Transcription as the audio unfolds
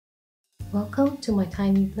Welcome to my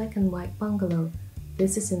tiny black and white bungalow.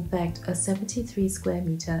 This is in fact a 73 square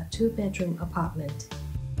meter 2-bedroom apartment.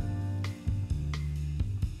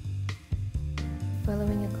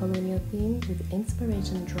 Following a colonial theme with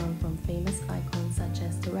inspiration drawn from famous icons such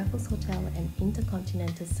as the Raffles Hotel and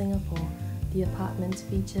Intercontinental Singapore, the apartment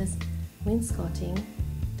features wainscoting,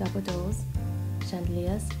 double doors,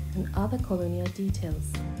 chandeliers, and other colonial details.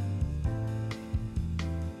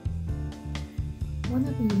 One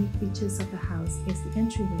of the unique features of the house is the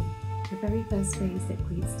entryway, the very first space that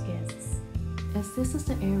greets guests. As this is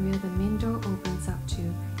the area the main door opens up to,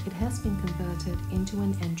 it has been converted into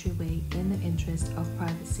an entryway in the interest of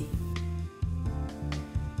privacy.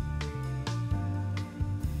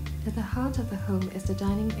 At the heart of the home is the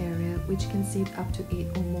dining area, which can seat up to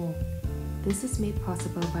 8 or more. This is made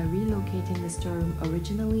possible by relocating the storeroom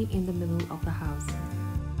originally in the middle of the house.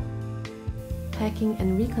 Packing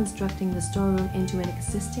and reconstructing the storeroom into an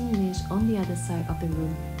existing niche on the other side of the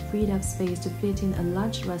room freed up space to fit in a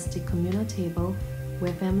large rustic communal table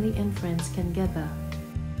where family and friends can gather.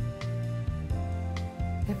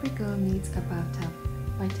 Every girl needs a bathtub.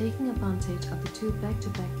 By taking advantage of the two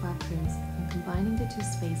back-to-back bathrooms and combining the two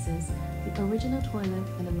spaces, the original toilet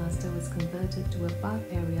and the master was converted to a bath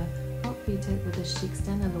area outfitted with a chic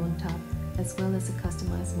standalone tub as well as a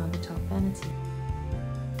customized marble-top vanity.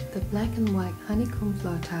 The black and white honeycomb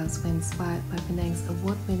floor tiles were inspired by Penang's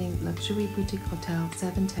award-winning luxury boutique hotel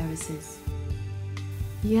 7 Terraces.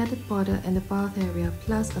 The added border and the bath area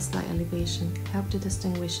plus a slight elevation help to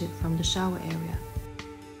distinguish it from the shower area.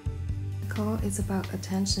 The core is about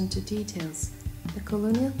attention to details. The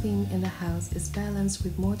colonial theme in the house is balanced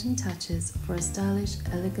with modern touches for a stylish,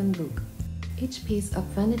 elegant look. Each piece of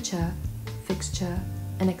furniture, fixture,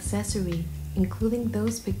 and accessory, including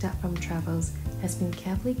those picked up from travels, has been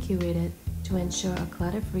carefully curated to ensure a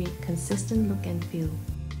clutter-free, consistent look and feel.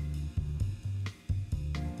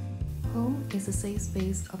 Home is a safe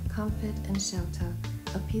space of comfort and shelter,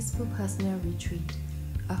 a peaceful personal retreat.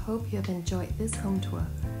 I hope you have enjoyed this home tour.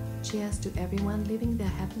 Cheers to everyone living their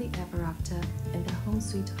happily ever after in their home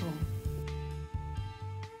sweet home.